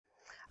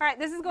All right,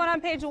 this is going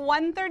on page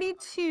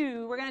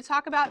 132. We're going to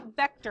talk about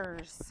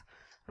vectors,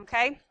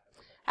 okay?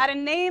 How to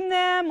name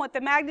them, what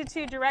the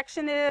magnitude,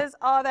 direction is,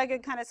 all that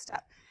good kind of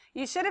stuff.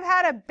 You should have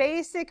had a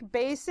basic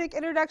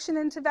introduction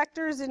into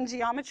vectors in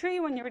geometry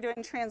when you were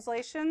doing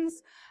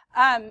translations.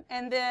 And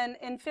then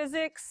in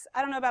physics,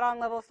 I don't know about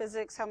on-level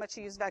physics, how much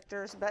you use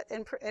vectors, but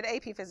in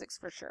AP physics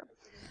for sure.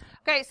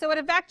 Okay, so what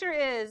a vector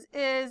is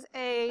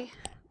a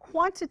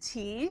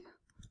quantity.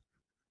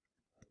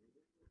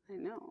 I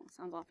know,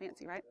 sounds all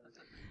fancy, right?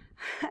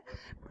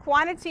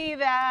 Quantity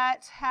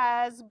that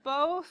has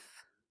both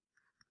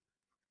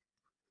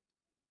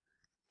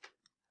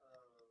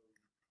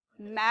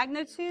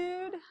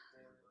magnitude,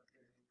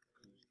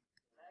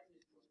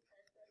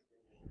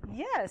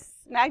 yes,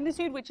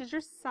 magnitude, which is your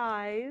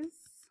size,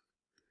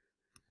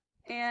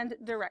 and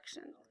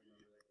direction.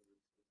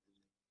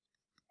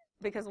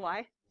 Because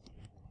why?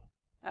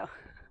 Oh.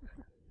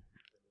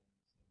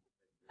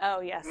 Oh,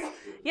 yes.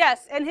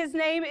 Yes, and his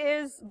name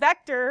is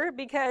Vector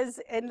because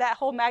in that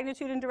whole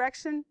magnitude and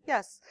direction,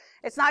 yes.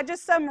 It's not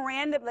just some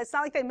random, it's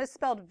not like they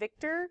misspelled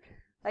Victor,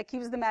 like he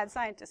was the mad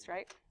scientist,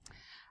 right?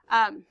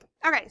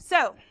 Okay,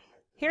 so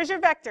here's your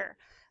vector.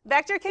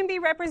 Vector can be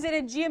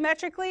represented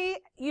geometrically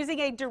using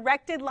a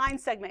directed line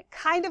segment.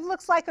 Kind of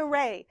looks like a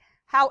ray.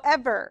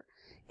 However,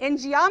 in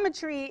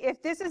geometry,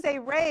 if this is a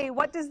ray,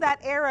 what does that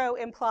arrow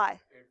imply?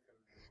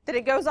 That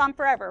it goes on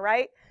forever,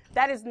 right?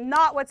 That is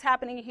not what's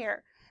happening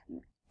here.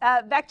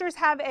 Vectors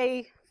have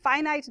a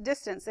finite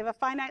distance. They have a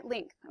finite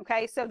length,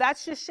 okay? So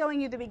that's just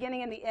showing you the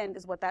beginning and the end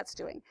is what that's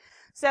doing.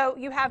 So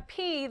you have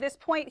P, this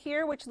point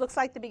here, which looks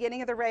like the beginning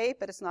of the ray,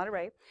 but it's not a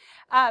ray.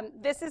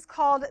 This is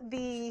called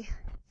the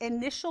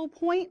initial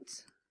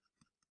point.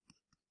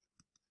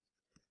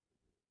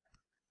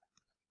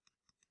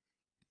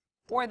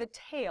 Or the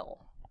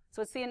tail.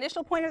 So it's the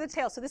initial point or the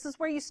tail. So this is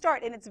where you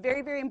start, and it's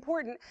very, very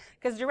important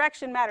because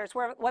direction matters.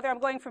 Whether I'm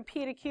going from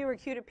P to Q or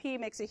Q to P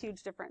makes a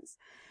huge difference.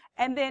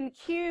 And then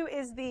Q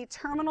is the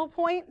terminal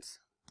point.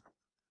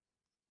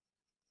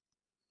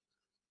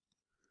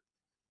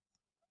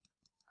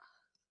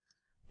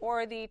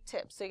 Or the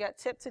tip. So you got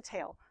tip to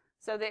tail.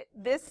 So that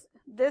this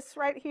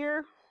right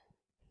here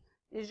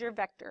is your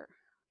vector.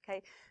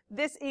 Okay.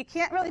 This you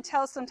can't really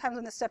tell sometimes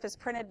when this stuff is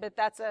printed, but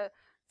it's a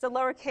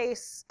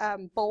lowercase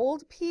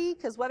bold p,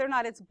 because whether or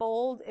not it's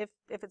bold, if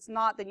it's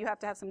not, then you have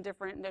to have some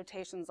different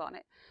notations on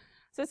it.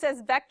 So it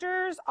says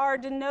vectors are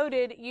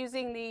denoted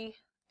using the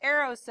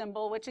arrow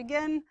symbol, which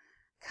again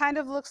kind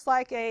of looks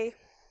like a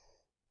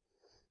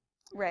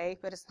ray,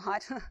 but it's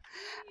not.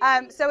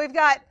 So we've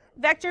got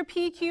vector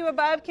PQ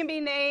above can be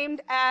named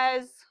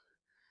as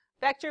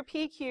vector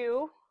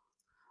PQ,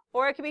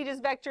 or it could be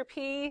just vector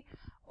P,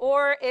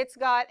 or it's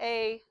got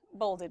a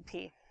bolded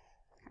P.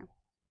 Okay.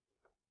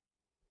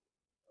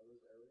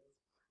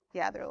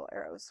 Yeah, they're little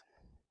arrows.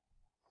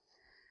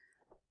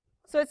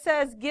 So it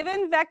says,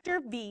 given vector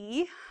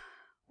V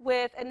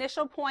with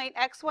initial point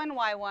x1,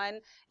 y1,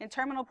 and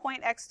terminal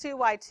point x2,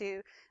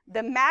 y2,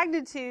 the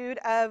magnitude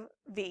of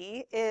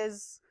V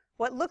is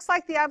what looks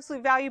like the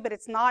absolute value, but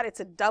it's not. It's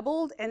a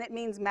doubled, and it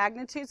means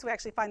magnitude, so we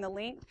actually find the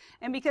length.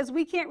 And because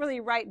we can't really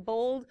write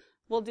bold,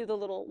 we'll do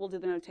the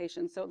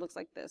notation, so it looks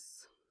like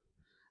this.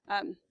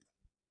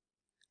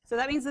 So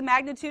that means the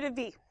magnitude of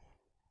V.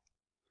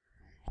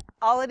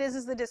 All it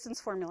is the distance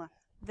formula.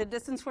 The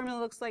distance formula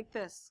looks like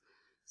this.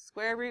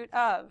 Square root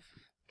of.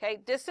 Okay,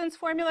 distance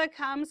formula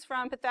comes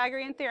from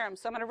Pythagorean theorem.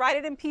 So I'm going to write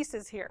it in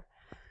pieces here.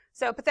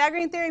 So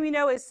Pythagorean theorem, you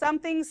know, is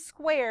something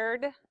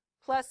squared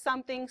plus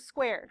something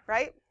squared,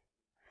 right?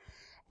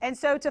 And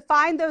so to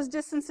find those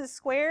distances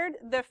squared,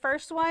 the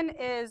first one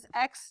is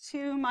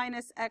x2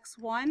 minus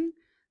x1.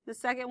 The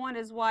second one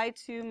is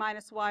y2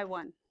 minus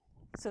y1.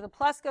 So the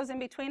plus goes in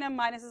between them,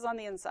 minus is on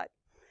the inside.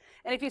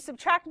 And if you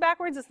subtract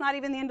backwards, it's not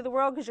even the end of the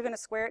world because you're going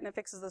to square it and it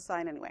fixes the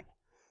sign anyway.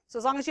 So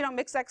as long as you don't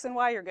mix x and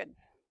y, you're good.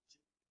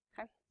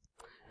 Okay.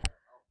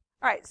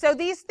 All right, so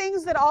these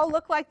things that all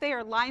look like they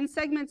are line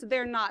segments,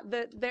 they're not.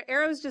 The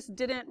arrows just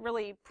didn't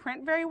really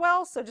print very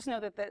well, so just know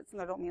that they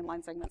don't mean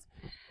line segments.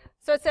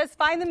 So it says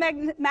find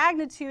the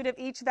magnitude of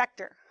each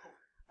vector.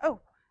 Oh,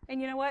 and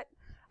you know what?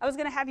 I was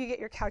going to have you get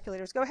your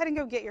calculators. Go ahead and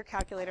go get your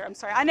calculator. I'm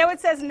sorry. I know it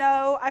says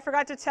no. I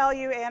forgot to tell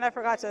you, and I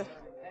forgot to.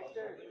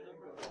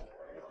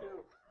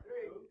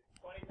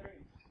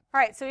 All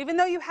right, so even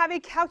though you have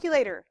a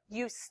calculator,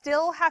 you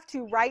still have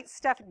to write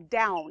stuff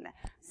down.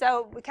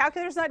 So the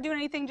calculator's not doing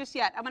anything just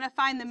yet. I'm going to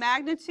find the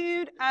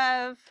magnitude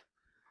of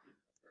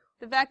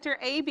the vector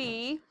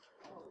AB.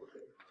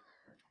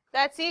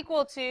 That's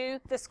equal to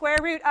the square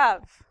root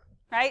of,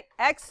 right?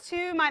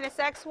 x2 minus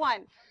x1.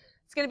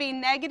 It's going to be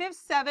negative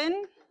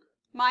 7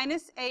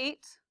 minus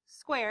 8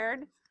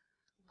 squared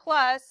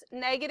plus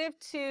negative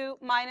 2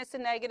 minus a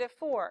negative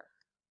 4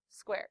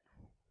 squared.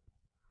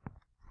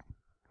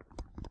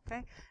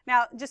 Okay.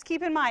 Now, just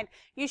keep in mind,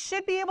 you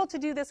should be able to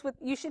do this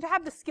you should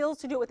have the skills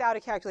to do it without a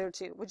calculator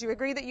too. Would you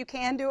agree that you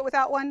can do it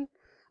without one?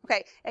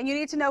 Okay, and you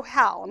need to know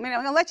how. I mean,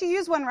 I'm going to let you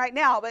use one right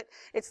now, but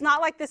it's not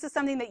like this is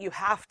something that you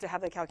have to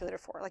have the calculator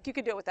for. Like, you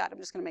could do it with that. I'm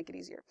just going to make it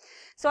easier.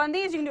 So on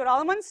these, you can do it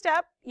all in one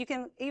step. You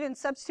can even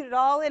substitute it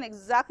all in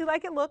exactly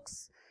like it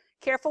looks.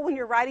 Careful when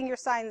you're writing your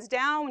signs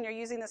down, when you're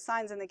using the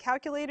signs in the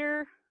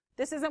calculator.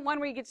 This isn't one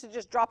where you get to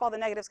just drop all the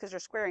negatives because you're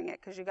squaring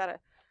it, because you got to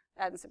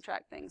add and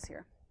subtract things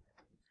here.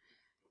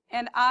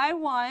 And I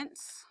want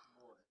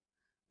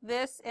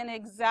this in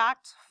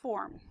exact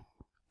form.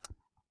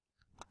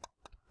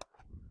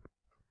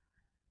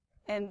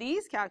 And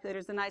these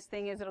calculators, the nice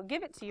thing is it'll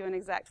give it to you in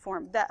exact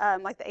form. That,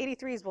 like the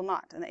 83s will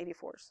not, and the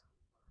 84s.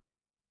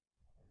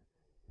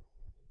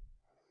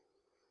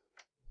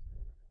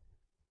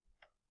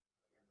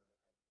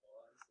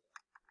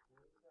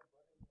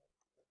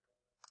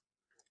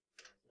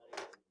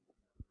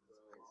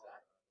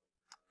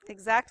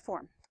 Exact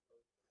form.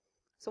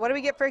 So what do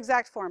we get for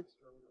exact form?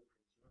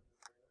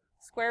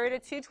 Square root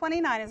of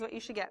 229 is what you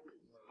should get.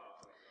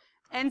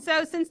 And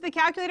so since the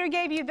calculator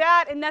gave you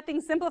that and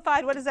nothing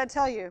simplified, what does that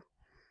tell you?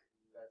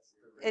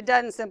 It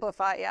doesn't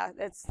simplify, yeah.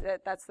 That's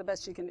the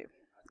best you can do.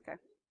 Okay.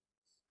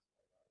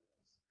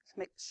 Just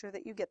make sure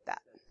that you get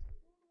that.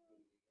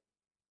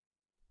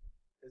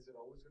 Is it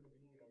always going to be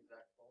in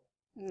exact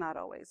form? Not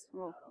always.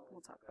 We'll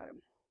talk about it.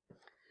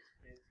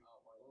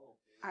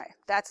 All right.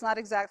 That's not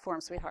exact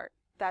form, sweetheart.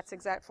 That's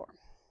exact form.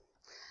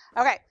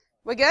 Okay.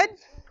 We good?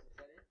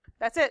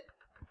 That's it.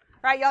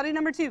 All right, y'all do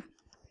number 2.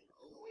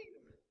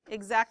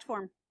 Exact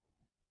form.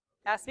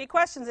 Ask me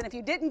questions, and if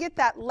you didn't get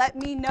that, let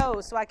me know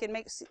so I can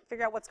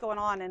figure out what's going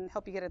on and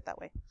help you get it that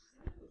way.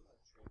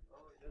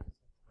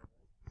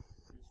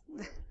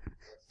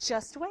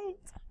 Just wait.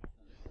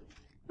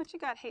 What you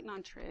got hating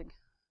on trig?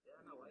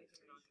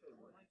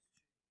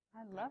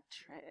 I love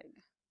trig.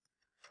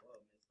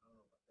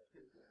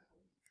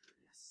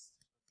 Yes.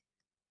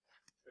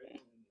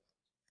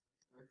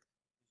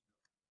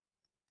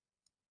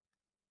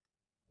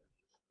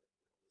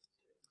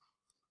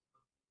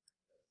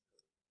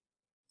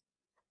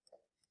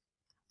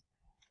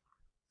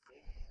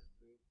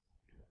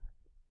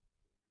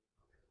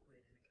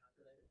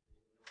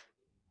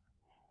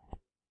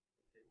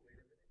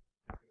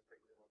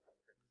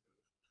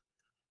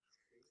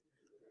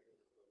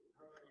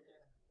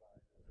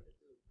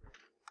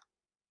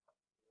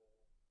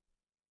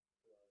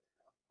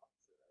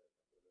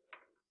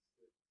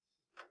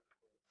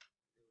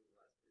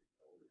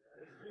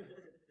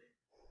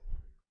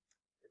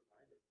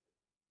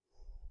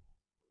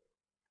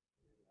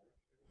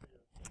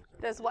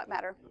 Does what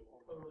matter?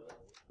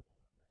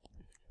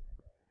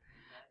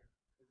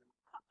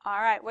 All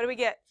right, what do we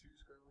get?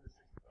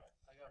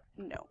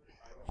 No.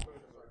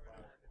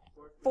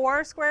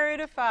 4 square root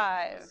of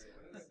 5.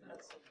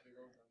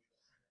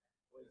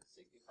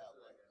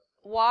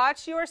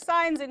 Watch your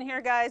signs in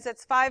here, guys.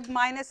 That's 5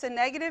 minus a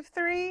negative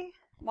 3.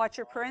 Watch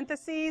your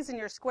parentheses and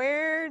your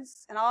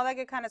squareds and all that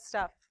good kind of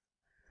stuff.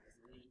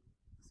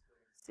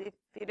 See, if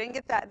you didn't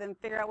get that, then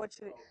figure out what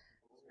you do.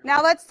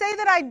 Now, let's say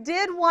that I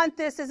did want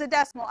this as a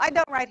decimal. I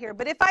don't right here,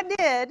 but if I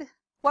did,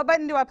 what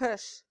button do I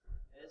push?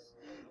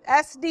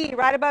 SD,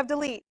 right above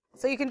delete.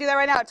 So you can do that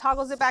right now. It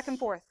toggles it back and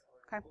forth.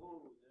 Okay.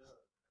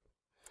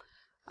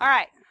 All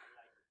right.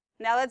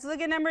 Now let's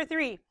look at number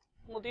 3.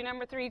 We'll do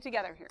number 3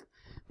 together here.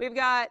 We've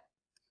got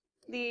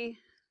the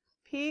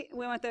P,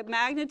 we want the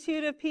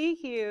magnitude of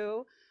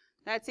PQ.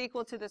 That's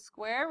equal to the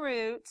square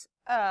root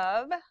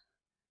of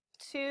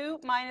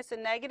 2 minus a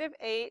negative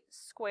 8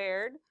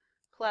 squared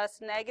plus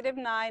negative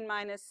 9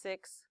 minus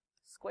 6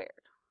 squared.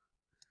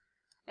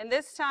 And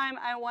this time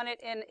I want it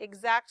in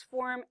exact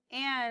form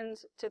and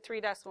to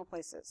 3 decimal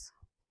places.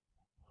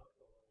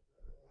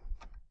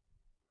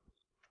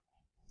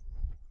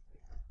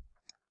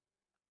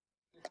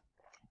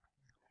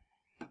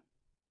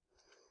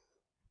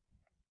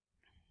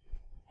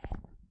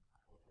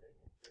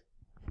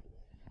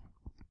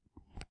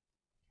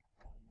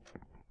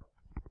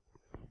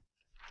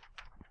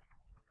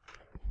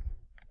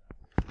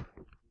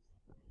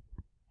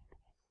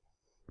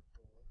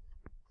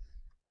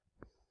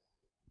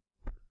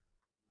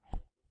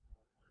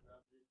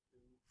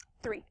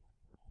 Three.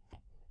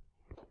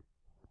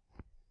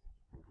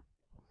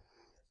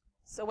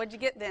 So what'd you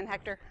get then,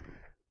 Hector?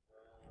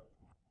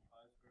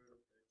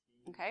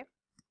 Okay.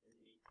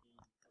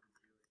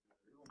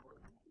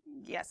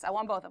 Yes, I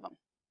want both of them.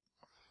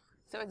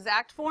 So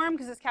exact form,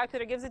 because this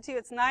calculator gives it to you,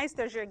 it's nice.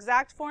 There's your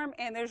exact form,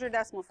 and there's your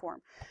decimal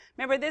form.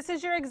 Remember, this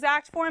is your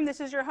exact form. This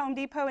is your Home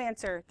Depot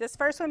answer. This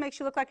first one makes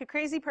you look like a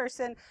crazy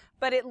person,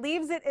 but it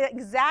leaves it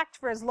exact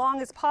for as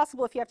long as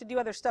possible if you have to do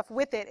other stuff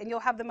with it, and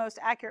you'll have the most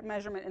accurate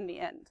measurement in the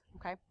end.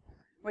 Okay?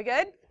 We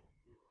good?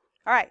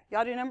 All right.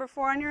 Y'all do number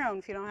 4 on your own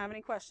if you don't have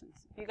any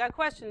questions. If you got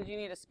questions, you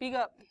need to speak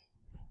up.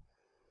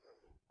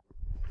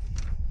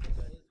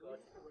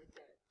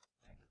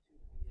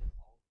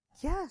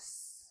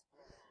 Yes.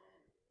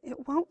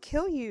 It won't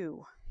kill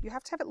you. You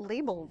have to have it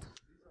labeled.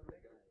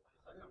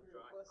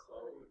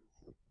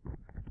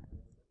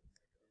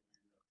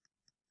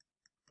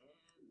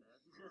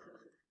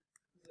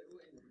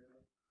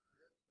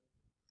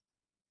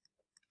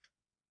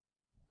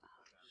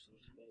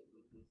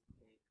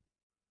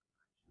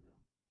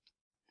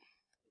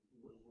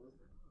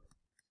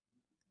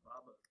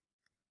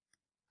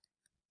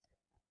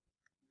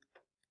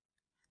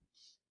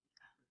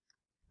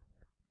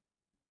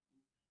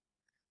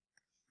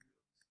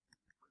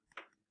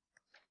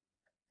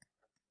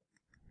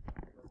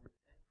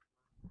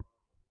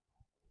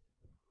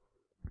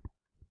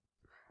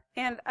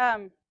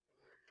 And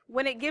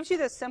when it gives you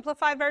the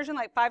simplified version,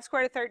 like 5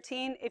 squared to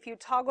 13, if you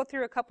toggle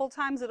through a couple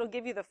times, it'll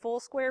give you the full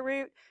square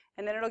root,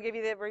 and then it'll give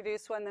you the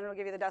reduced one, then it'll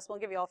give you the decimal.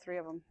 It'll give you all three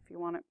of them if you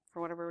want it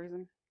for whatever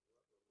reason.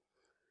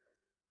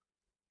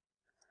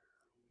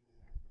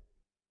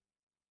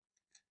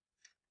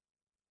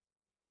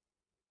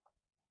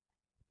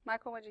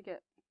 Michael, what'd you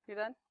get? You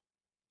done?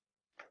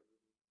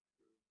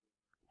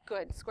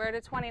 Good. Square root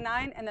of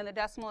 29, and then the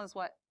decimal is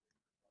what?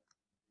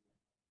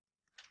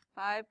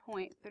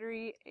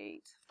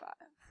 5.385.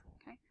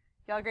 Okay.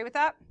 Y'all agree with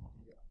that?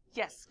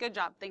 Yes. Good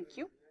job. Thank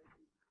you.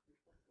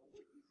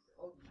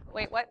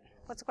 Wait, what?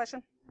 What's the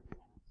question?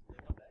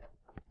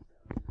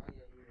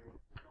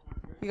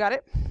 You got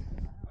it?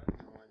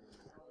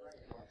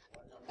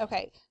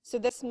 Okay. So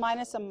this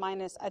minus a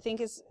minus, I think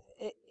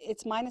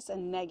it's minus a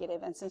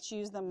negative, and since you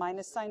use the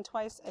minus sign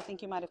twice, I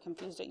think you might have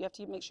confused it. You have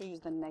to make sure you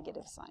use the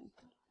negative sign.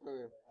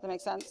 Okay. Does that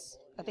make sense?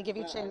 I think if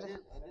you change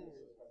it.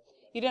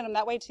 You did them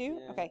that way too?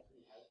 Yeah. Okay.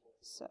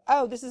 So,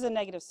 oh, this is a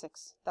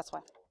 -6. That's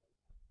why.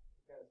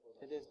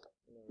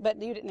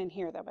 But you didn't in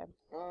here though, babe.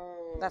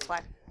 That's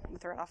why. I'm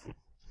throw it off. All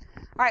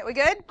right, we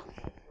good?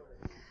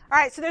 All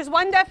right, so there's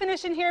one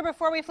definition here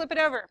before we flip it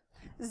over.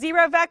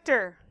 Zero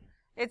vector.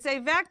 It's a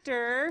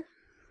vector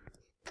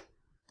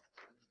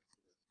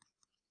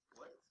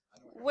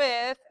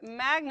with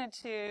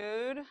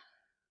magnitude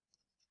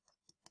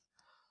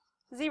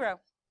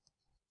 0.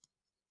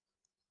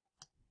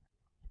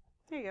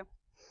 There you go.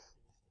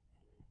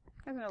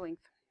 There's no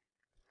length.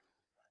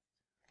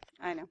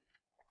 I know.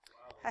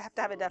 I have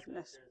to have a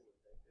definition.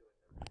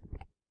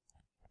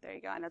 There you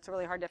go. And that's a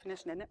really hard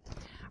definition, isn't it?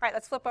 All right,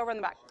 let's flip over in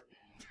the back.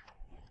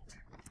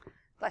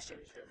 Bless you.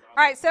 All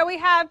right, so we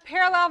have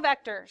parallel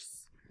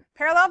vectors.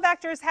 Parallel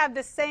vectors have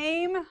the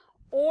same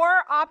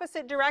or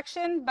opposite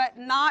direction, but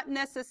not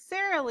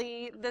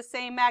necessarily the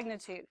same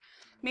magnitude.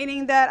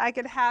 Meaning that I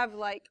could have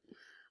like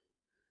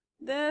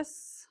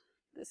this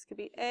could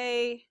be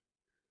A,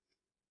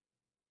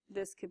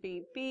 this could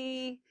be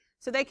B.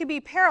 So they could be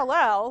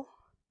parallel.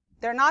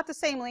 They're not the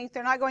same length.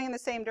 They're not going in the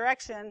same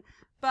direction,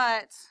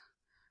 but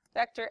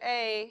vector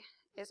A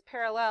is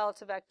parallel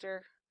to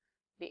vector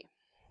B.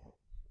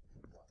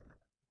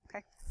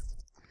 Okay.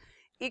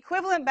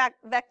 Equivalent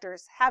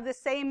vectors have the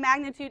same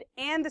magnitude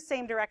and the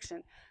same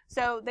direction.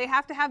 So they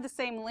have to have the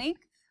same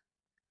length,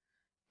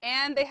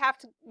 and they have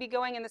to be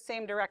going in the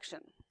same direction.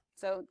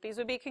 So these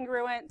would be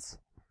congruent.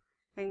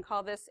 We can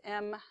call this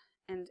M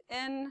and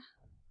N.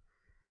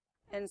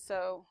 And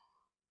so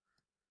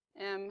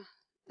M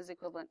is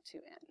equivalent to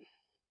N.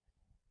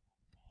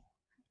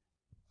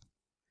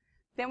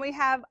 Then we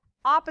have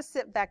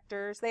opposite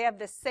vectors. They have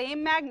the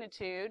same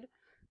magnitude,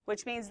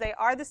 which means they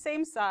are the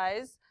same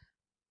size,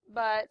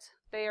 but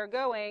they are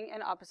going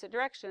in opposite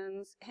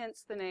directions,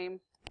 hence the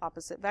name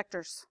opposite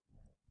vectors.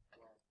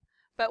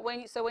 But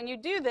when you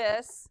do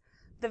this,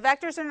 the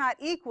vectors are not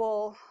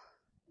equal.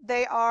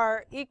 They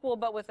are equal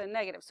but with a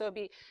negative. So it would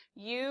be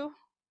U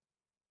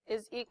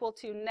is equal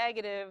to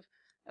negative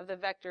of the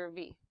vector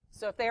V.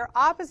 So if they are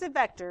opposite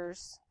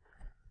vectors,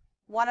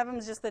 one of them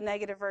is just the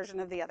negative version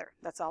of the other.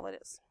 That's all it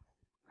is.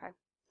 Okay?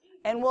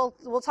 And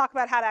we'll talk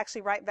about how to actually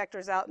write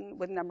vectors out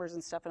with numbers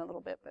and stuff in a little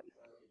bit. But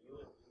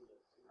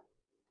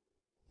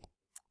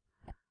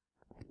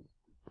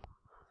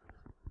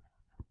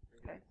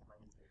okay.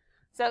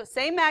 So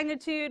same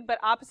magnitude but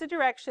opposite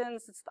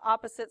directions. It's the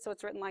opposite, so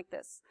it's written like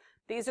this.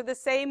 These are the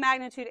same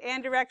magnitude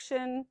and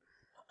direction.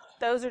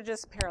 Those are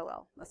just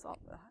parallel. That's all.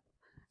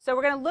 So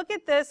we're going to look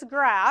at this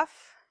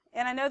graph.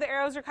 And I know the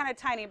arrows are kind of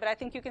tiny, but I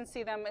think you can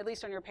see them, at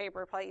least on your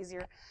paper, probably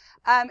easier.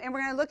 And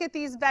we're going to look at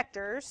these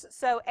vectors.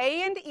 So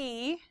A and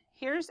E,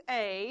 here's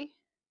A.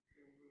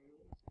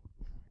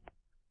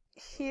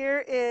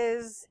 Here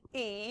is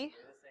E.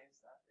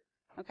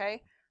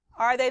 Okay.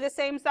 Are they the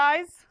same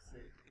size?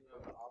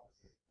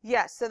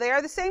 Yes, so they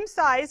are the same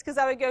size because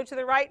I would go to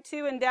the right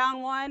 2 and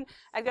down 1.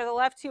 I'd go to the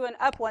left 2 and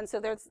up 1.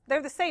 So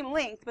they're the same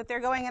length, but they're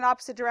going in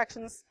opposite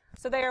directions.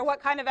 So they are what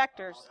kind of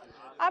vectors?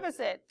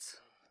 Opposite.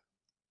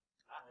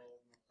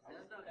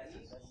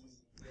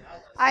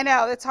 I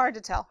know, it's hard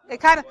to tell. I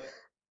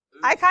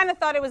kind of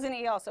thought it was an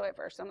E also at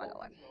first, I'm not going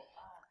to lie.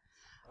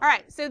 All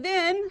right, so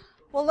then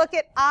we'll look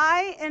at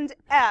I and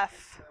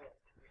F.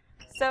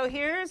 So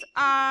here's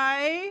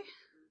I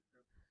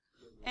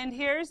and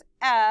here's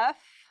F.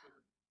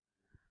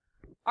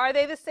 Are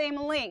they the same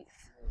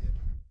length?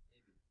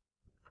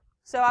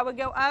 So I would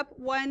go up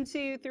 1,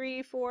 2,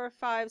 3, 4,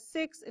 5,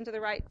 6 into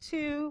the right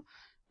 2.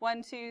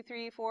 1, 2,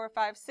 3, 4,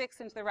 5, 6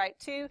 into the right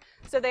 2.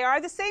 So they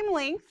are the same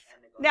length.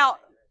 Now,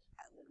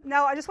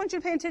 I just want you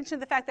to pay attention to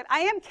the fact that I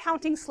am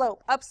counting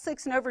slope, up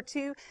 6 and over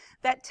 2.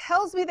 That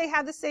tells me they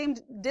have the same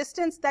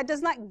distance. That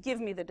does not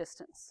give me the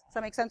distance. Does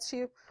that make sense to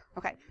you?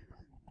 Okay.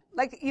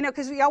 Like, you know,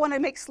 because y'all want to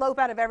make slope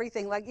out of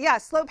everything. Like, yeah,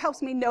 slope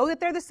helps me know that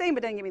they're the same,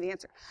 but doesn't give me the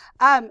answer.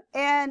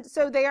 And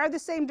so they are the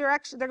same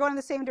direction. They're going in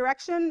the same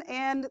direction,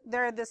 and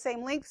they're the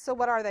same length. So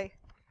what are they?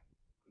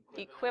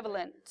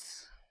 Equivalent.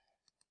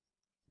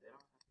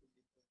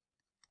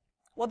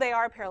 Well, they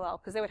are parallel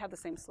because they would have the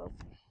same slope.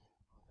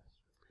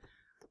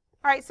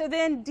 All right, so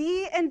then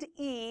D and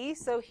E.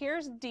 So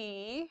here's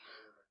D,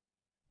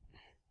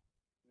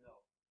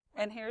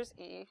 and here's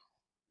E.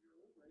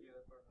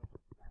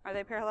 Are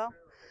they parallel?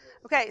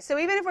 Okay, so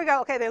even if we go,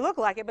 okay, they look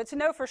like it, but to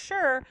know for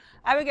sure,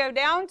 I would go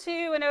down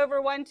 2 and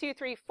over 1, 2,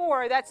 3,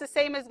 4. That's the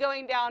same as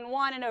going down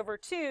 1 and over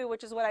 2,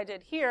 which is what I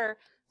did here.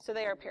 So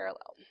they are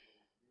parallel.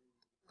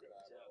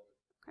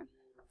 Okay.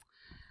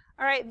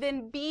 All right,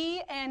 then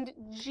B and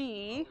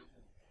G.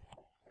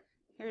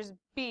 Here's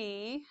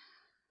B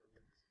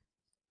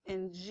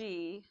and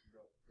G.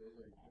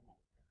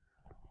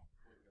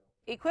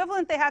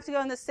 Equivalent, they have to go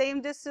in the same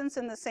distance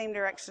in the same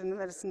direction,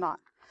 but it's not.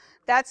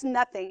 That's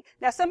nothing.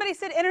 Now, somebody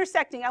said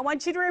intersecting. I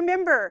want you to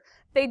remember,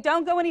 they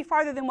don't go any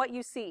farther than what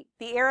you see.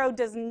 The arrow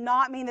does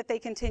not mean that they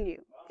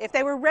continue. If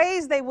they were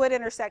raised, they would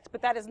intersect,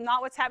 but that is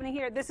not what's happening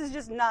here. This is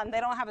just none.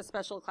 They don't have a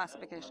special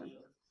classification.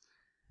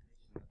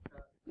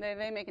 They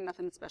make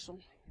nothing special.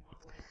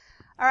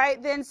 All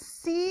right, then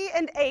C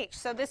and H.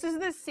 So this is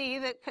the C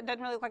that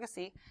doesn't really look like a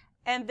C.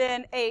 And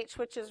then H,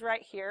 which is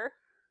right here.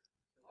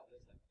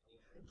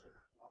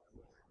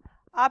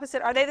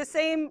 Opposite. Are they the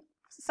same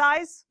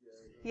size?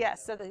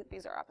 Yes, so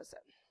these are opposite.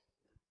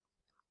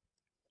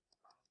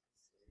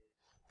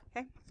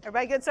 Okay,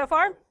 everybody good so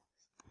far?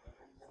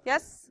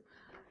 Yes?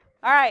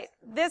 All right,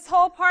 this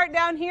whole part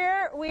down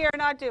here, we are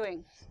not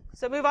doing.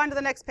 So move on to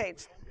the next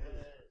page.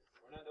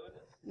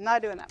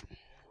 Not doing that.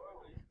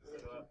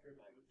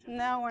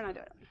 No, we're not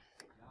doing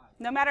it.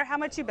 No matter how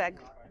much you beg.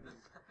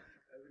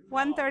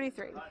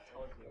 133.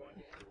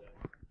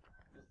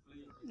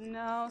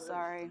 No,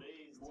 sorry.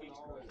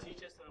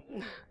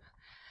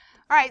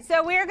 All right,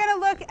 so we are going to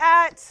look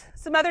at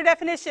some other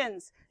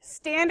definitions.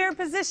 Standard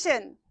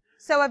position.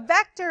 So a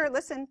vector,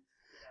 listen,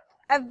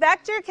 a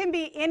vector can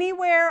be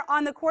anywhere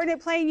on the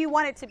coordinate plane you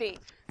want it to be.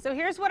 So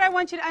here's what I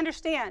want you to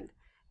understand,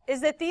 is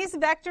that these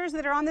vectors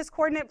that are on this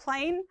coordinate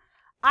plane,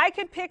 I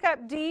could pick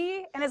up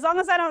D, and as long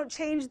as I don't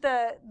change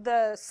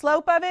the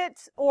slope of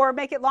it or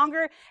make it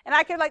longer, and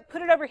I could like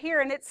put it over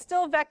here, and it's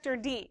still vector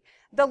D.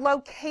 The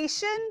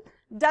location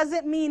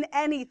doesn't mean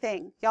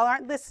anything. Y'all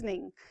aren't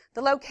listening.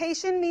 The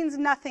location means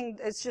nothing.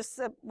 It's just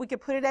we could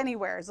put it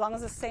anywhere as long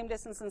as it's the same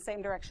distance in the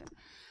same direction.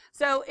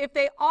 So if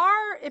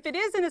it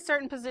is in a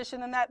certain position,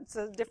 then that's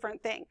a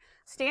different thing.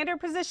 Standard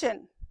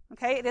position,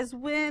 okay, it is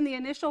when the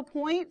initial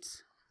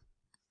point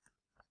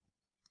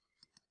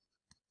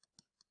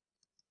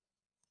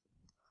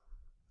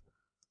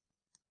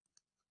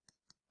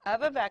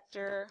of a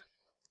vector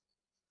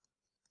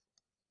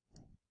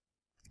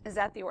is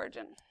at the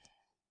origin.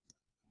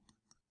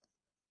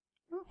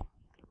 Oh.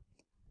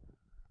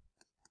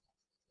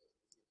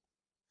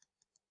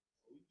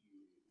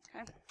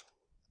 Okay.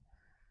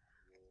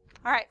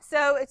 All right,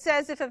 so it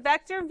says if a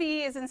vector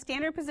V is in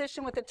standard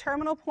position with a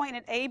terminal point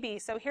at AB.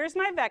 So here's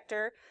my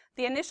vector.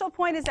 The initial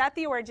point is at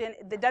the origin.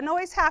 It doesn't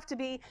always have to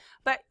be,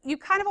 but you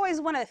kind of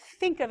always want to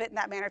think of it in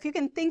that manner. If you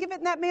can think of it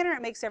in that manner,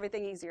 it makes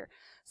everything easier.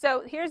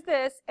 So here's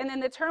this, and then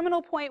the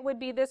terminal point would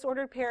be this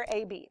ordered pair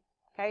AB.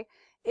 Okay?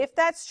 If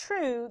that's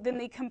true, then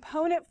the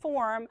component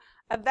form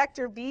of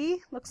vector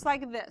V looks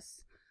like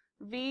this.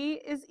 V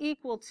is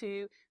equal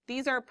to,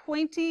 these are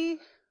pointy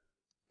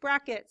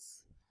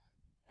brackets.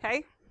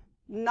 Okay?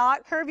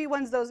 Not curvy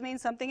ones, those mean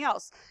something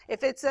else.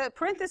 If it's a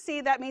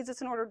parenthesis, that means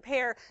it's an ordered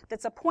pair.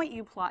 That's a point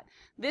you plot.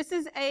 This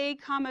is A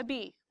comma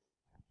B.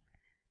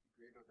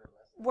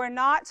 We're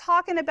not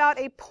talking about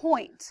a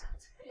point.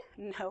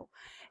 No,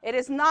 it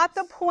is not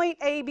the point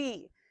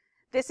AB.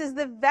 This is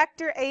the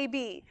vector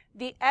AB.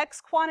 The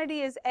x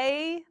quantity is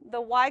A,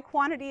 the y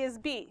quantity is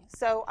B.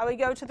 So I would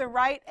go to the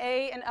right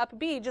A and up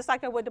B, just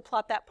like I would to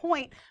plot that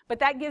point, but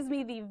that gives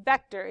me the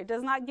vector. It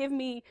does not give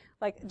me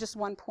like just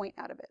one point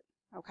out of it,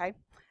 okay?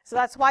 So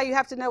that's why you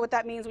have to know what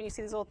that means when you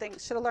see these little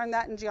things. Should have learned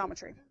that in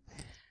geometry.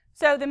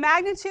 So the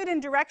magnitude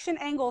and direction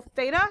angle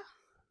theta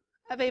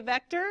of a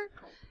vector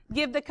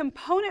give the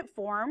component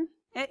form,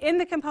 in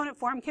the component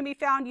form can be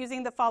found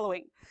using the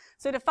following.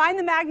 So to find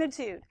the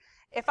magnitude,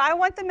 if I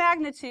want the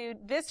magnitude,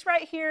 this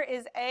right here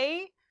is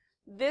A,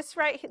 this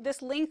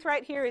length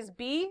right here is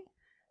B.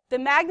 The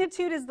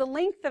magnitude is the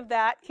length of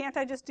that. Can't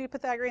I just do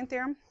Pythagorean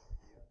theorem?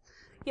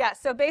 Yeah,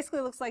 so basically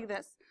it looks like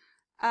this.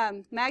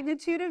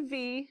 Magnitude of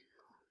V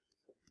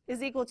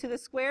is equal to the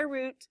square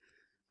root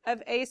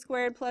of A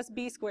squared plus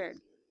B squared.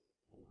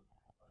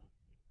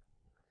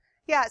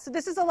 Yeah, so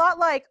this is a lot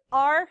like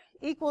R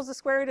equals the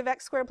square root of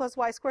X squared plus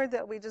Y squared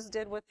that we just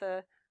did with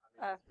the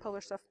polar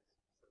stuff.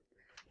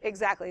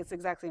 Exactly, it's the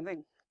exact same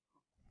thing.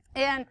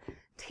 And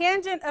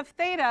tangent of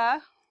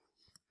theta,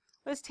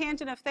 what does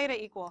tangent of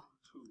theta equal?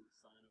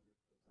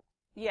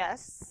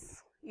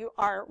 Yes, you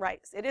are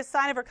right. It is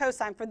sine over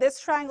cosine. For this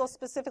triangle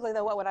specifically,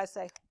 though, what would I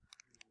say?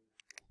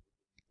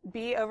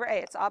 B over A.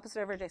 It's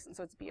opposite over adjacent,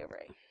 so it's B over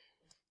A.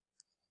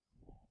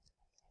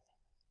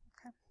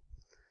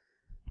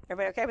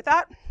 Everybody okay with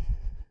that?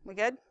 We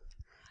good?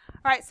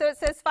 All right, so it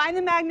says find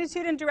the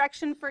magnitude and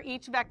direction for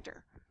each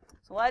vector.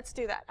 So let's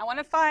do that. I want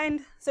to find,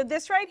 so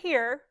this right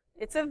here,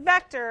 it's a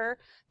vector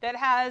that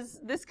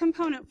has this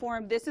component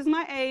form. This is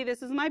my A,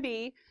 this is my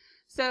B.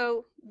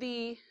 So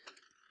the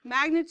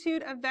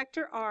magnitude of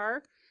vector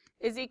R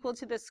is equal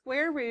to the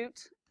square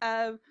root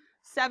of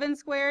 7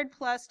 squared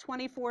plus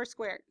 24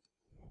 squared.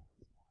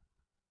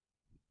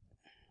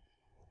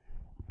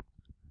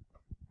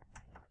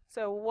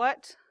 So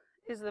what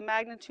is the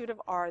magnitude of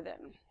R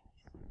then?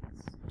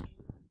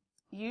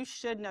 You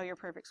should know your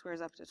perfect squares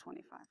up to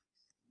 25.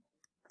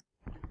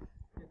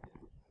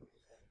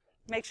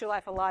 Makes your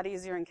life a lot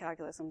easier in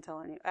calculus, I'm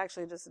telling you.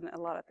 Actually, just in a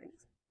lot of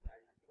things.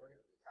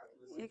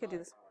 You could do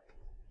this.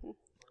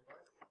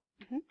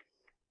 Mm-hmm.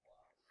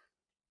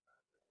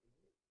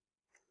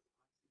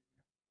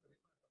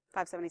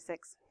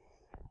 576.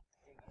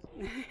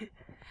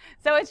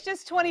 So it's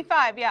just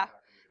 25, yeah.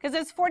 Because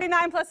it's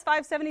 49 plus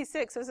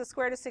 576, so it's a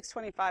square root of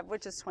 625,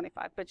 which is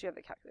 25, but you have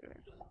the calculator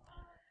there.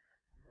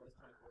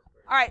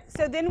 All right,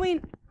 so then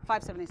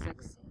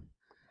 576.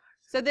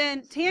 So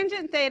then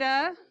tangent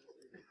theta,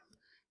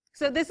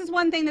 so this is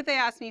one thing that they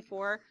asked me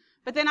for,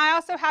 but then I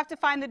also have to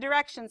find the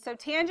direction. So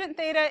tangent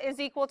theta is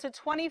equal to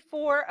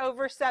 24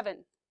 over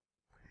 7.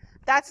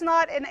 That's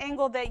not an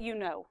angle that you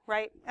know,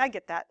 right? I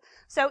get that.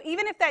 So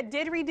even if that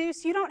did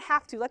reduce, you don't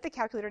have to. Let the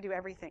calculator do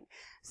everything.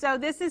 So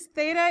this is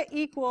theta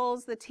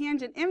equals the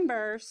tangent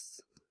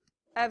inverse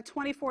of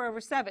 24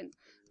 over 7.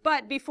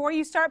 But before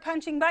you start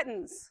punching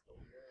buttons,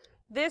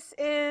 this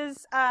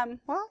is,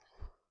 well,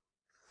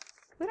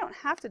 we don't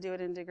have to do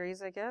it in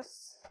degrees, I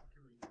guess.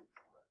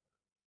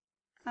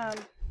 I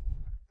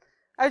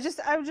was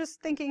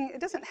just thinking it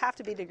doesn't have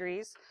to be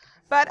degrees.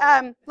 But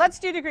let's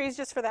do degrees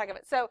just for the heck of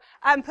it. So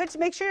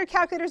make sure your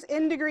calculator's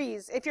in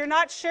degrees. If you're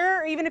not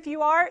sure, or even if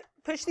you are,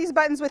 push these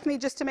buttons with me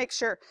just to make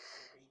sure.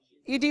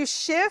 You do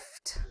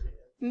shift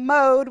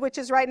mode, which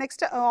is right next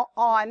to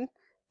on,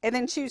 and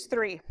then choose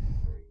 3.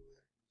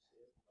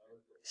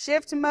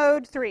 Shift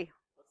mode 3.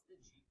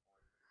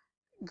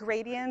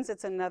 Gradients,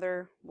 it's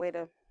another way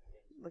to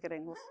look at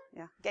angles.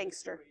 Yeah,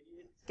 gangster.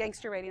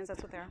 Gangster radians,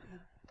 that's what they are.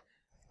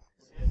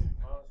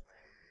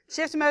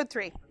 Shift mode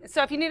 3.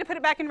 So if you need to put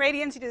it back in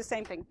radians, you do the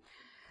same thing.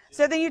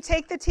 So then you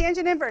take the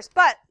tangent inverse.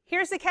 But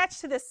here's the catch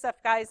to this stuff,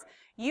 guys.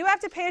 You have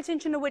to pay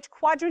attention to which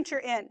quadrant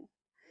you're in.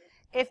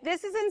 If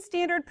this is in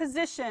standard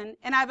position,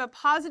 and I have a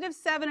positive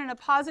 7 and a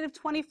positive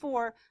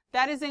 24,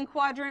 that is in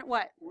quadrant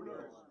what?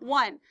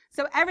 1.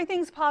 So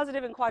everything's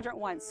positive in quadrant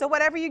 1. So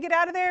whatever you get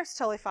out of there is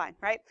totally fine,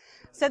 right?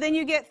 So then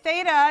you get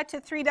theta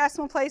to 3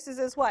 decimal places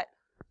is what?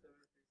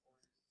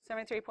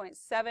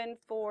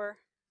 73.740.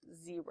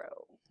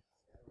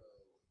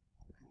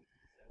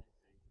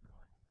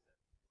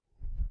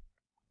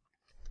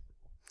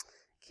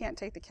 Can't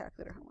take the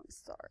calculator home, I'm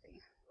sorry.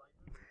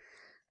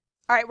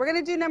 All right, we're going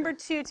to do number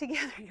 2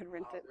 together. You can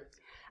rent it.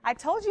 I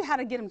told you how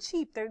to get them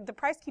cheap. The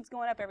price keeps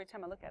going up every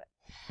time I look at it.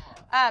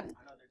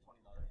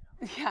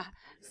 Yeah.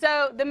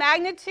 So the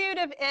magnitude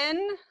of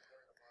n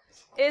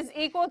is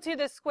equal to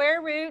the square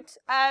root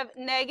of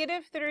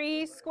negative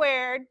 3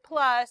 squared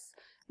plus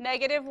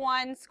negative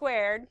 1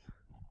 squared.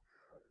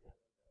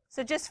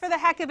 So just for the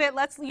heck of it,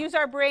 let's use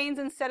our brains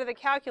instead of the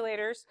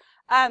calculators.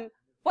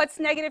 What's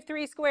negative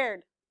 3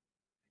 squared?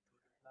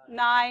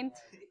 9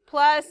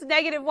 plus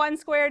negative 1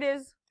 squared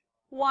is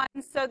 1,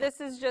 so this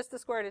is just the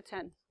square root of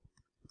 10.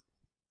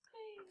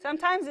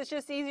 Sometimes it's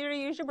just easier to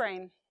use your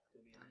brain.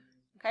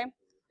 Okay?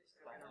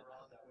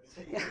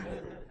 Yeah.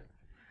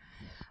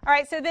 All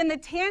right, so then the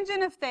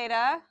tangent of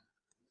theta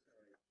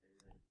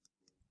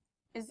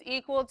is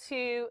equal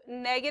to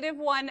negative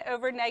 1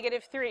 over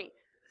negative 3,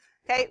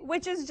 okay,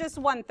 which is just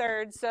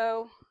 1/3,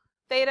 so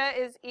theta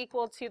is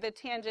equal to the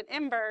tangent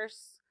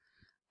inverse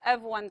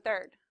of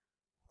 1/3.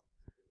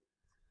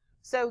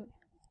 So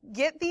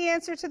get the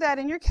answer to that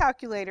in your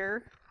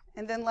calculator,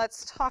 and then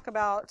let's talk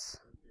about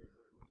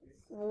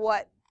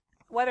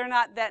whether or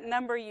not that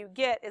number you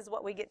get is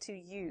what we get to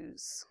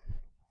use.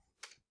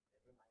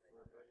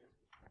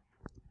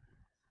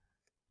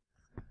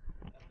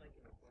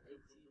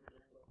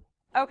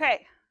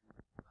 Okay.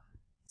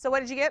 So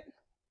what did you get?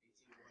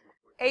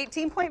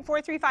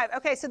 18.435.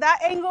 Okay, so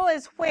that angle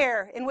is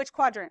where? In which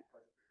quadrant?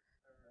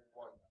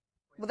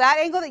 Well, that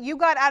angle that you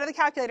got out of the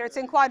calculator, it's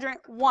in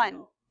quadrant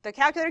 1. The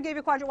calculator gave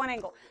you quadrant 1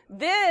 angle.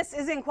 This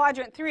is in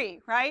quadrant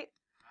 3, right?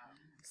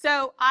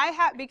 So I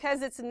have,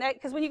 because it's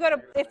because when you go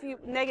to, if you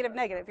negative,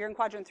 you're in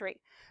quadrant 3.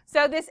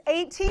 So this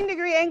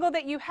 18-degree angle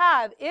that you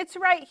have, it's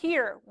right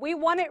here. We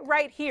want it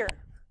right here.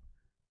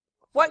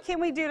 What can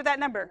we do to that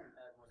number?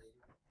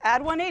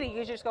 Add 180.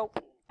 You just go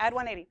add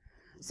 180.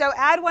 So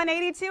add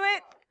 180 to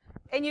it,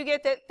 and you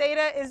get that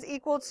theta is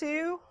equal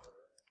to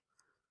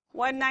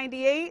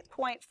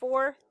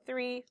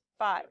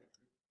 198.435.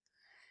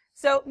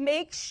 So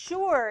make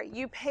sure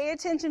you pay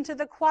attention to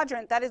the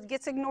quadrant. That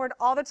gets ignored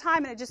all the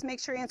time, and it just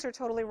makes your answer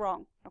totally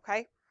wrong.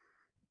 Okay?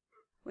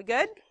 We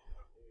good?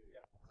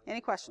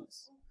 Any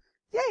questions?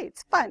 Yay,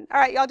 it's fun. All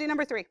right, y'all do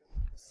number 3.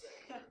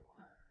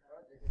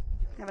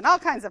 Having all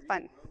kinds of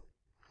fun.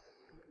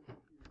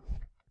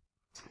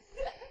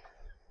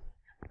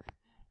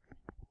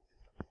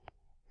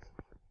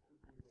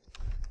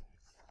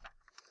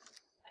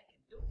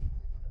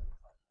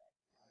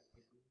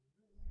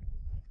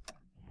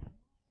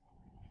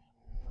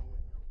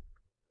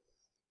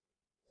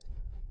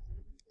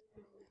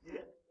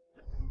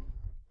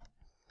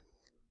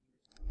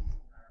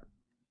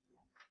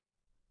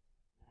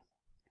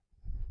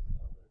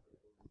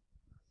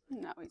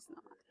 No, he's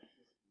not.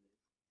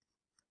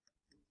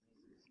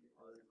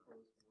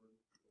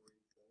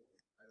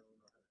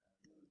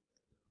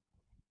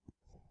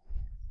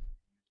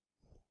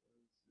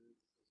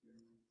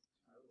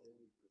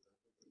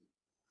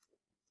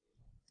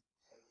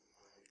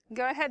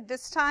 Go ahead.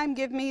 This time,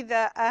 give me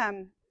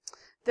the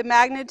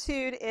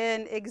magnitude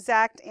in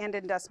exact and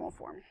in decimal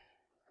form,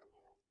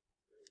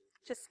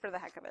 just for the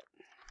heck of it.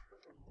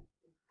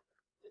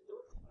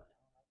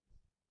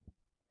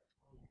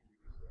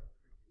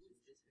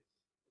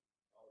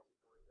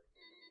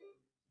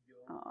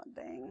 Oh,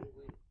 dang.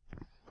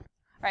 All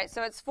right,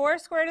 so it's 4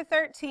 squared of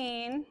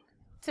 13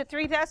 to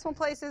 3 decimal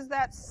places.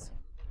 That's,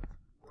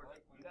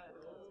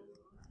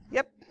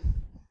 yep.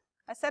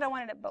 I said I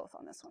wanted it both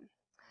on this one.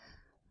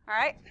 All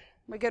right,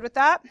 we good with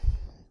that?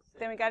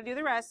 Then we got to do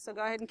the rest, so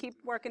go ahead and keep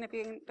working if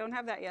you don't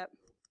have that yet.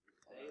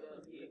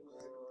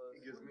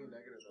 It gives me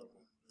negative though.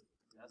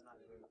 That's not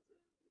good.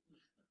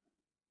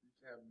 You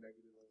can have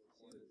negative over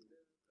 4.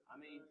 I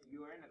mean,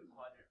 you are in a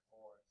quadrant 4,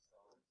 so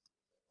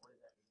what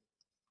does that mean?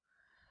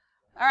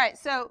 All right,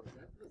 so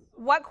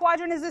what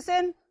quadrant is this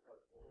in?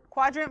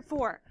 Quadrant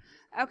 4.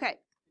 Okay.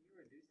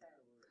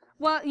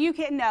 Well, you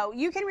can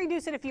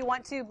reduce it if you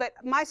want to, but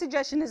my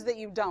suggestion is that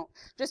you don't.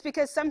 Just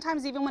because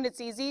sometimes even when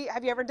it's easy,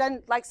 have you ever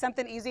done like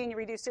something easy and you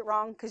reduced it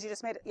wrong because you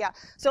just made it? Yeah.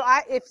 So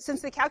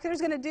since the calculator's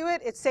going to do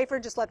it, it's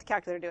safer just let the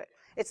calculator do it.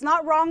 It's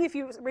not wrong if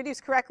you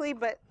reduce correctly,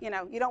 but you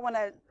don't want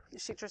to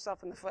shoot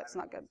yourself in the foot. It's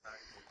not good.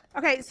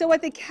 Okay, so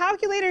what the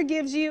calculator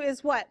gives you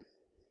is what?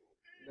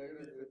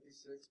 Negative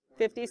 56.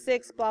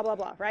 56, blah, blah,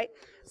 blah, right?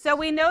 So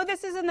we know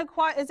this is in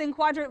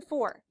quadrant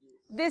 4.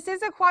 This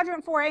is a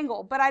quadrant 4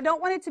 angle, but I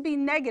don't want it to be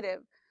negative.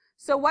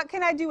 So what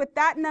can I do with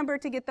that number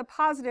to get the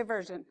positive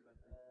version?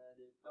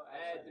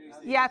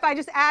 Yeah, if I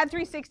just add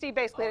 360,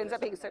 basically it ends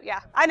up being so, yeah,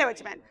 I know what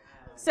you meant.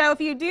 So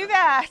if you do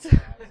that,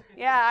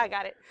 yeah, I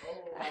got it.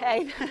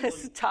 Hey,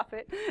 stop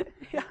it.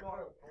 Yeah.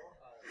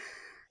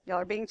 Y'all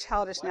are being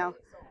childish now.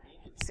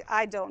 See,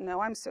 I don't know.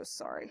 I'm so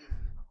sorry.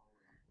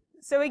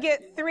 So we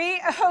get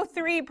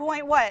 303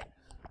 point what?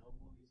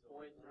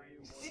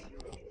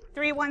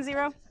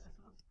 310?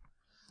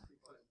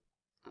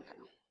 Okay.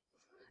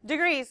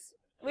 Degrees.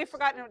 We've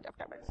forgotten.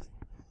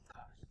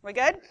 We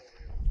good?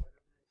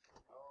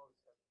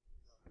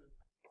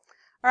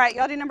 All right,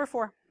 y'all do number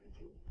 4.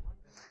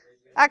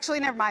 Actually,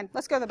 never mind.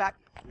 Let's go to the back.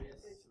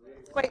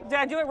 Wait, did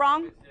I do it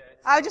wrong?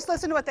 I just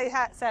listened to what they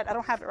said. I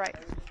don't have it right.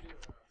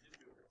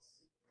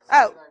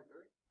 Oh,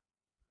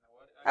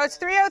 it's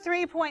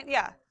 303 point,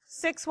 yeah.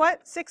 6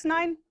 what?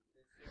 69?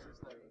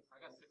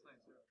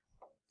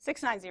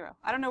 690.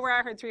 I don't know where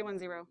I heard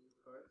 310.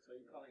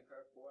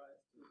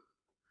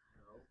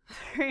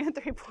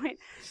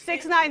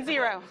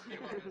 303.690.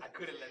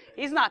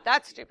 He's not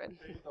that stupid.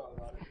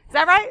 Is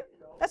that right?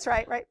 That's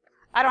right, right?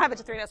 I don't have it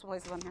to 3 decimal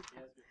places on here.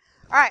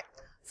 All right,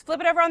 let's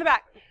flip it over on the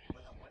back.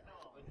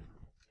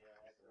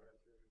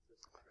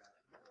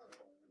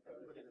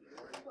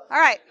 All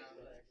right.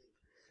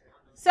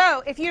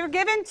 So if you're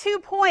given 2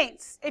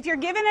 points, if you're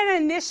given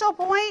an initial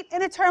point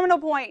and a terminal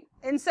point,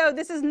 and so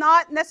this is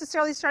not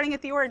necessarily starting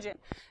at the origin,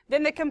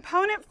 then the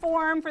component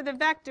form for the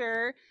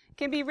vector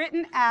can be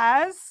written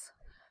as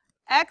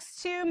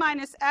x2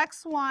 minus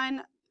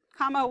x1,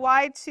 comma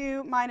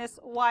y2 minus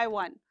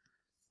y1.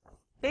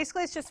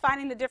 Basically, it's just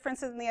finding the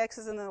differences in the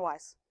x's and the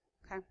y's.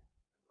 Okay.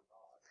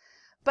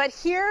 But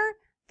here,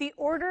 the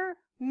order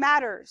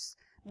matters.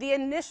 The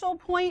initial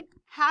point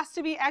has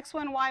to be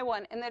x1,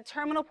 y1, and the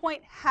terminal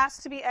point has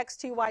to be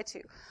x2,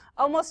 y2.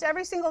 Almost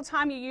every single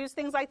time you use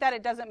things like that,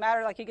 it doesn't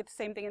matter, like you get the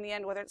same thing in the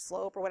end, whether it's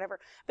slope or whatever.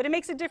 But it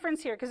makes a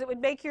difference here, because it would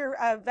make your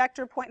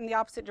vector point in the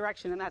opposite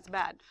direction, and that's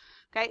bad.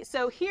 Okay,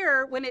 so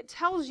here, when it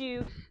tells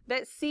you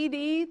that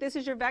CD, this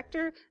is your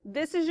vector,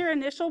 this is your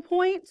initial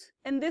point,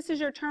 and this is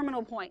your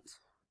terminal point.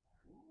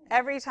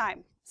 Every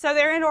time. So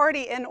they're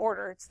already in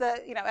order. It's the,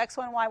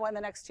 x1, y1,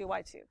 then x2,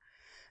 y2.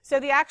 So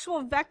the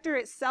actual vector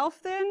itself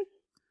then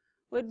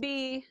would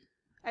be,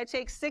 I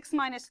take 6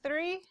 minus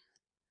 3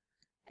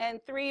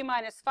 and 3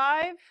 minus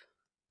 5.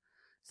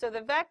 So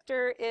the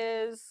vector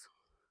is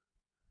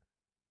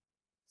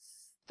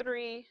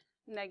 3,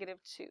 negative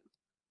 2.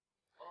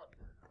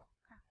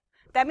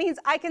 That means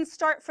I can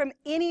start from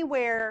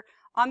anywhere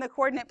on the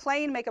coordinate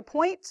plane, make a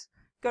point,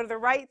 go to the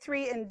right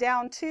 3 and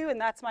down 2,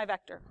 and that's my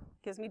vector.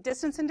 It gives me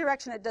distance and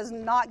direction. It does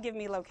not give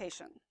me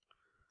location.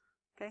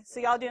 Okay, so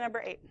y'all do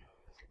number 8.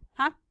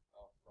 Huh?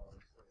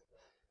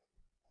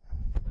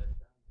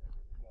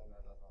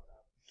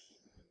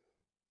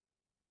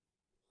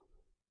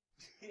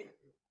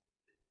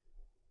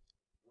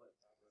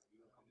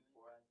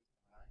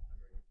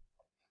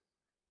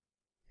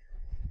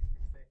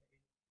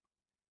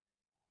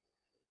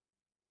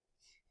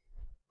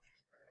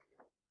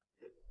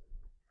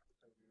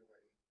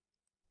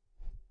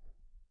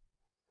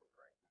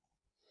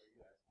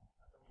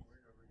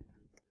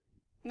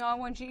 No, I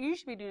want you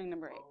should be doing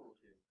number 8.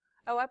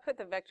 Oh, I put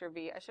the vector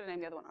V. I should have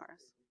named the other one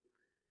R's.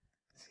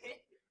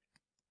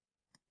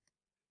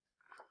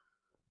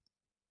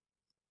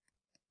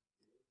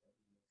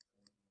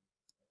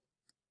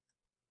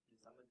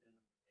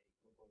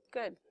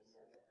 Good.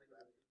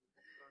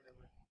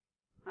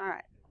 All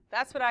right.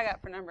 That's what I got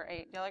for number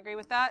 8. Y'all agree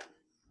with that?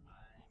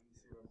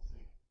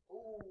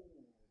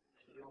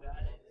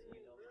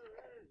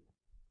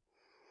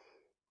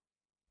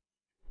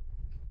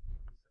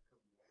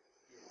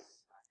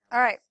 All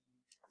right.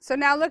 So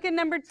now look at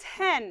number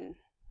 10.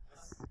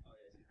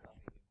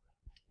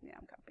 Yeah,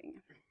 I'm copying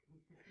you.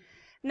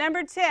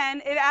 Number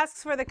 10, it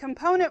asks for the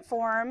component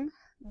form,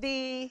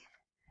 the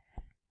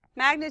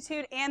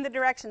magnitude, and the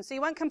direction. So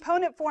you want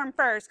component form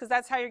first, because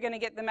that's how you're going to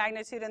get the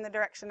magnitude and the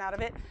direction out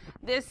of it.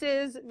 This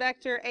is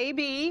vector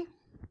AB,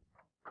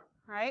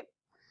 right?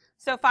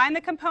 So find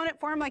the component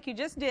form like you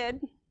just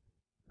did.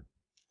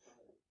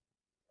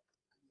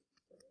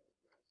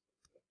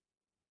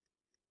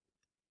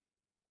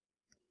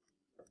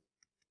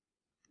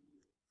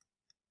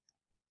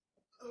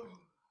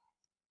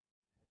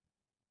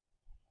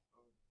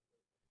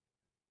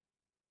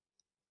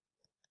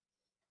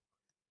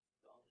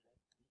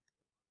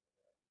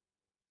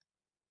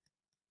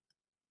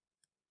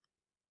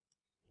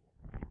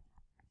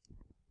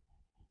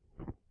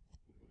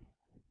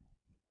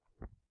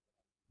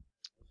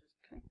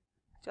 Okay.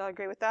 Do y'all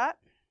agree with that?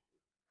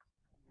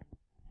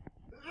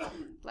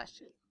 Bless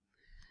you.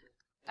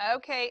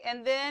 Okay,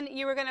 and then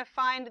you were going to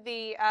find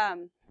the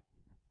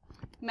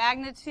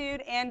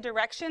magnitude and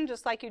direction,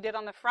 just like you did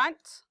on the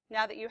front,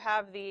 now that you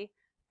have the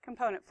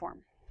component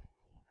form.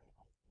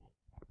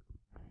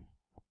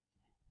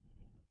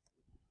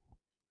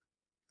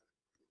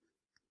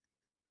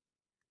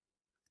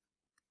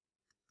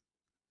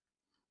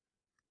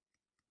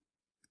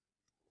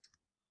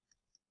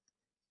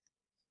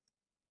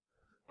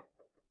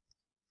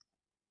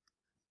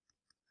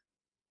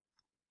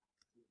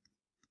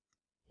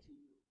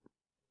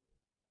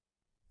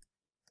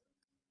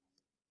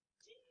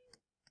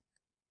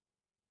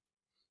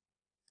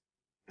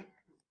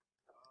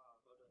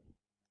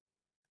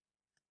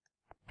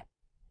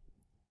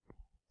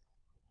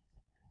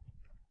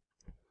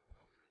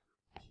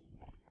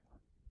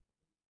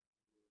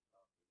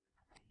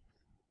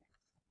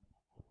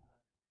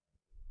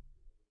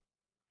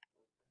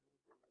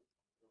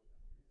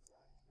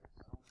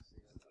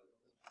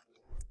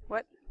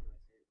 What?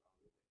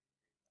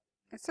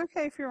 It's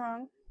okay if you're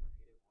wrong.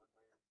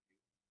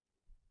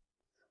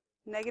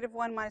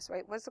 -1 minus,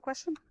 wait, what's the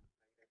question?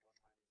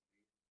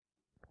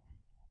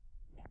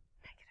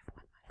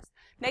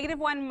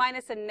 -1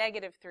 minus a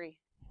 -3.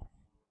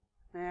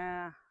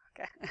 Yeah,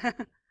 okay.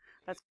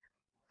 That's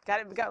got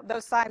it. Go.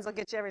 Those signs will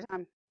get you every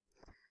time.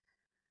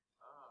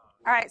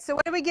 All right, so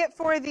what do we get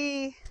for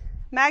the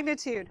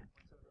magnitude?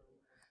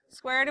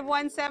 Square root of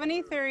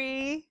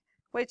 173,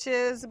 which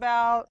is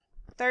about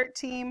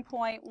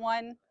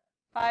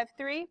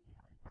 13.153.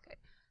 Okay,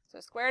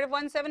 so square root of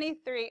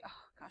 173,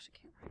 oh gosh, I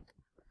can't write.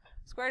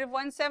 Square root of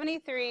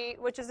 173,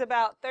 which is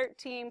about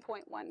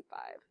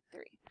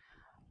 13.153.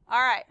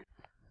 All right,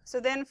 so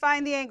then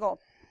find the angle.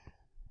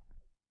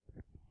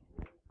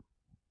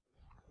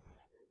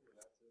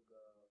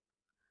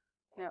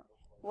 No,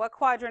 what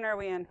quadrant are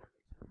we in?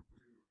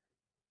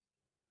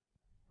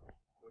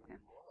 Okay.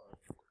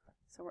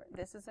 So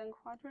this is in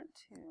quadrant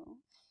 2.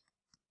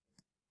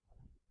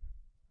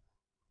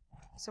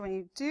 So when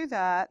you do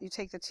that, you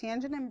take the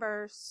tangent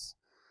inverse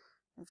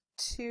of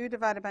 2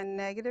 divided by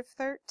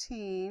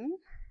 -13.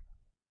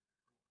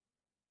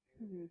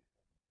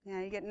 Yeah,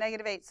 you get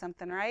 -8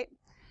 something, right?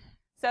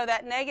 So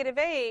that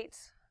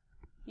 -8,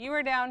 you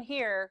are down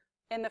here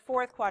in the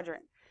 4th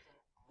quadrant.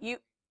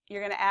 You're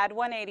going to add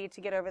 180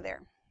 to get over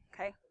there,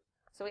 okay?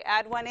 So we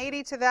add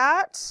 180 to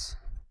that,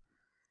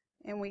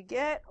 and we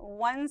get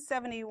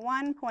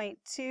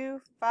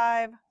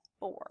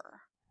 171.254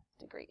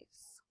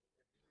 degrees.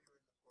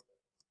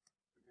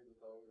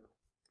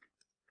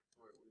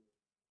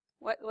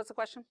 What's the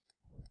question?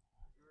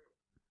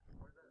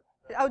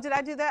 Oh, did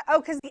I do that? Oh,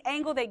 because the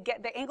angle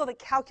the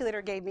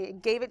calculator gave me,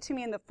 it gave it to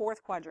me in the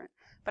 4th quadrant,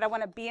 but I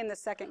want to be in the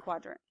 2nd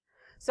quadrant.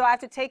 So I have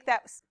to take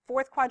that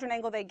 4th quadrant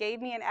angle they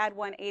gave me and add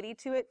 180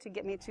 to it to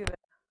get me to the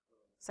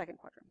 2nd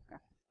quadrant. Okay.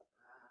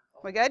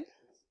 We good?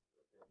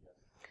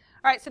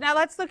 All right, so now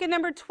let's look at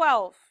number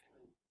 12.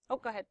 Oh,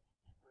 go ahead.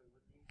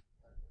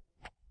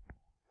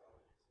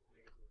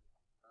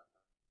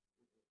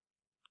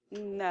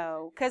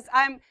 No, because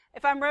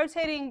if I'm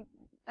rotating,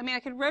 I mean,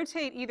 I could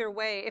rotate either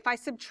way. If I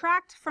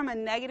subtract from a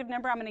negative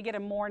number, I'm going to get a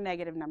more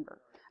negative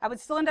number. I would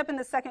still end up in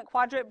the 2nd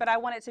quadrant, but I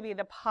want it to be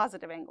the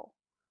positive angle.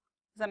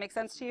 Does that make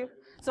sense to you?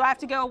 So I have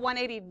to go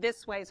 180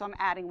 this way, so I'm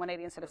adding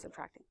 180 instead of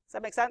subtracting. Does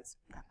that make sense?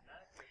 Okay.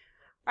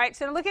 All right,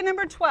 so look at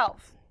number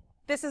 12.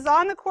 This is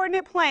on the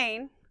coordinate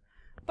plane,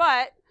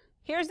 but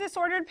here's this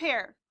ordered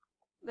pair.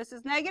 This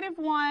is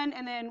 -1,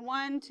 and then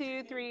 1,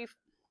 2, 3,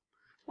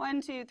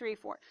 1, 2, 3,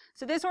 4.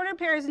 So this ordered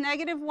pair is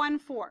 -1,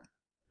 4.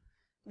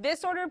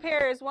 This ordered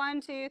pair is 1,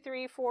 2,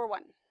 3, 4,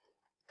 1.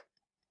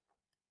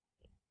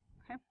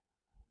 Okay.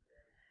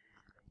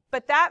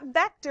 But that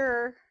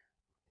vector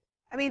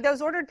I mean,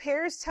 those ordered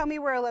pairs tell me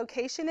where a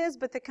location is,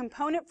 but the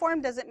component form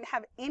doesn't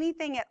have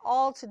anything at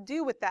all to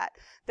do with that.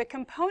 The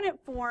component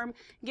form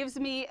gives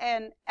me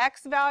an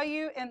x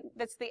value, and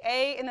that's the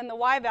a, and then the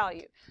y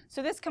value.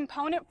 So this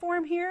component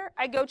form here,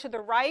 I go to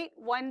the right,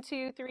 1,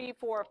 2, 3,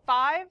 4,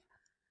 5,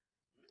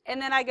 and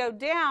then I go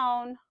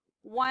down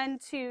 1,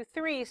 2,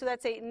 3, so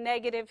that's a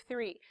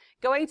 -3.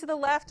 Going to the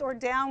left or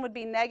down would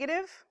be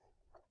negative.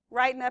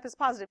 Right and up is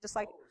positive, just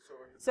like,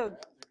 so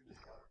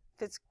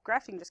if it's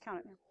graph, you can just count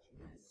it now.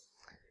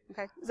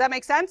 Okay, does that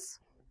make sense?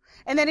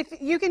 And then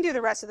if you can do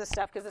the rest of this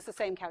stuff because it's the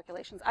same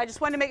calculations. I just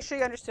wanted to make sure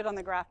you understood on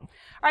the graph. All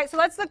right, so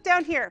let's look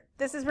down here.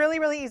 This is really,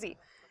 really easy.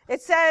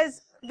 It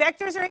says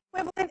vectors are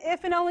equivalent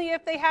if and only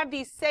if they have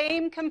the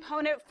same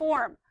component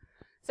form.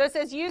 So it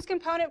says use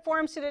component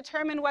forms to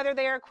determine whether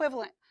they are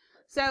equivalent.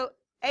 So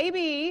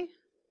AB,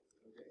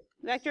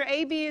 vector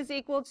AB is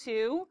equal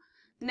to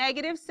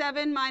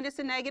 -7 minus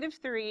a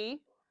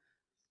 -3,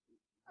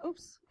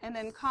 oops, and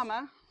then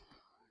comma,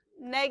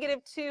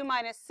 -2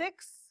 minus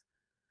 6.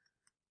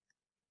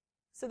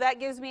 So that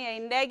gives me a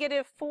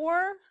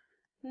 -4,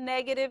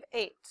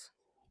 -8.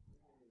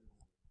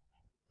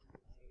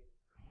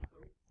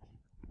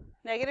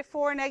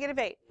 -4,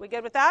 -8. We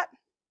good with that?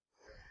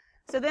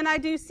 So then I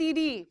do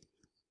CD.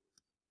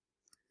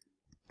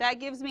 That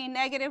gives me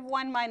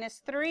 -1 minus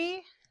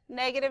 3,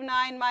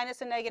 -9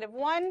 minus a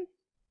 -1,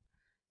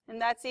 and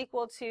that's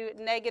equal to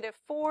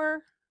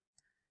 -4,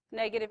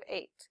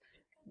 -8.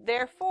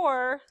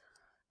 Therefore,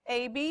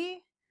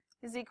 AB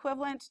is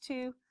equivalent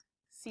to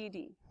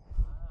CD.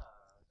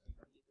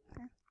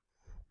 Okay.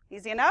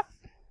 Easy enough?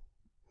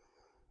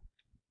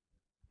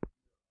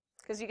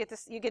 Because you get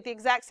this, you get the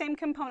exact same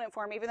component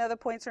form, even though the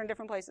points are in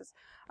different places.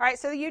 All right,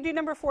 so you do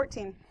number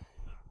 14.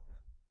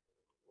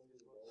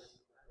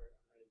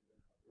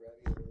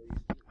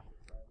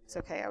 It's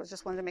okay. I was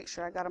just wanted to make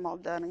sure I got them all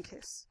done in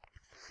case.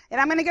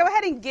 And I'm going to go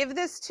ahead and give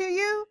this to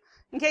you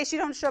in case you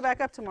don't show back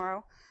up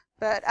tomorrow.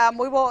 But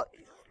we will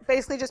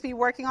basically just be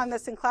working on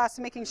this in class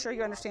and making sure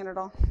you understand it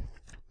all.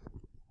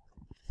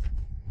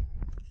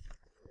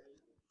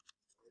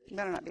 You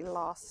better not be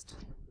lost.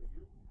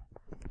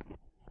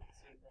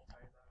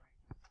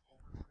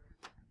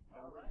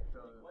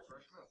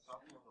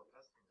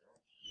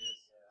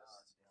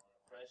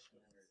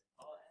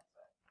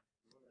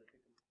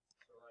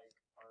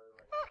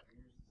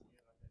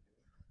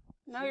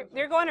 No,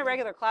 they're going to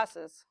regular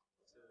classes.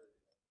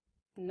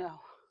 No.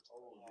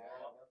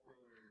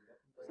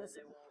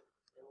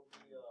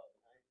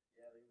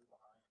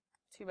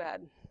 Too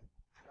bad.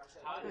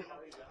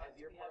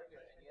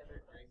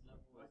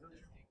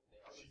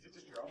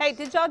 Hey,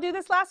 did y'all do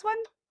this last one?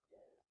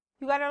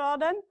 You got it all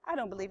done? I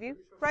don't believe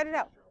you. Write it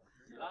out.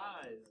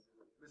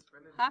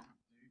 Huh?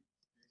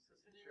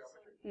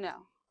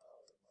 No.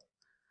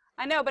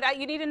 I know, but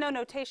you need to know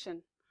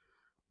notation.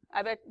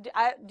 I bet.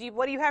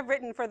 What do you have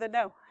written for the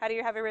no? How do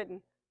you have it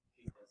written?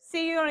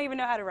 See, you don't even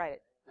know how to write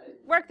it.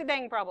 Work the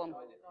dang problem.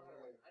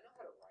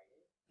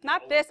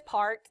 Not this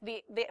part.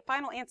 The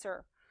final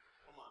answer.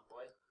 Come on,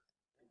 boy.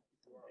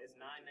 It's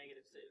 9,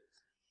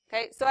 -6.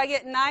 Okay, so I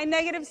get 9,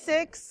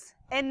 -6,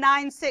 and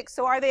 9, 6.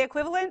 So are they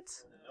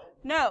equivalent?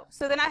 No.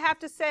 So then I have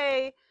to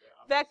say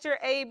vector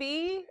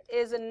AB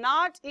is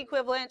not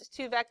equivalent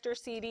to vector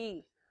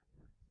CD.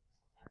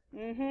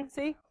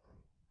 See?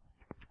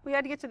 We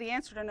had to get to the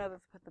answer to know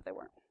that they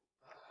weren't.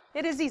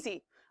 It is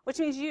easy, which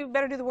means you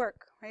better do the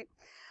work, right?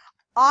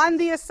 On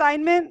the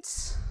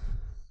assignment,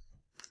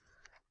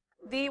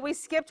 we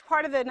skipped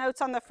part of the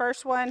notes on the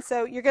first one,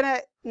 so you're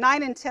gonna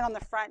 9 and 10 on the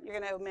front. You're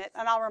gonna omit,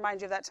 and I'll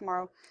remind you of that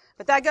tomorrow.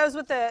 But that goes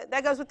with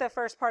the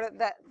first part of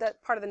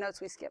that part of the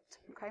notes we skipped.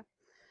 Okay.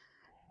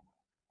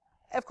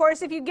 Of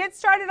course, if you get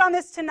started on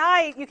this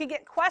tonight, you can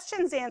get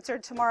questions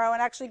answered tomorrow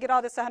and actually get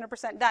all this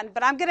 100% done.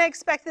 But I'm going to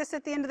expect this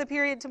at the end of the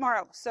period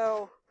tomorrow,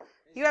 so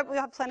we'll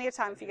have plenty of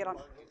time if you get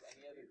on.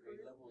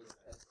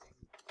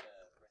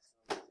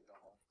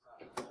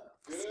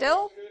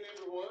 Still?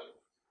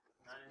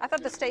 I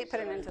thought the state put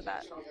an end to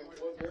that.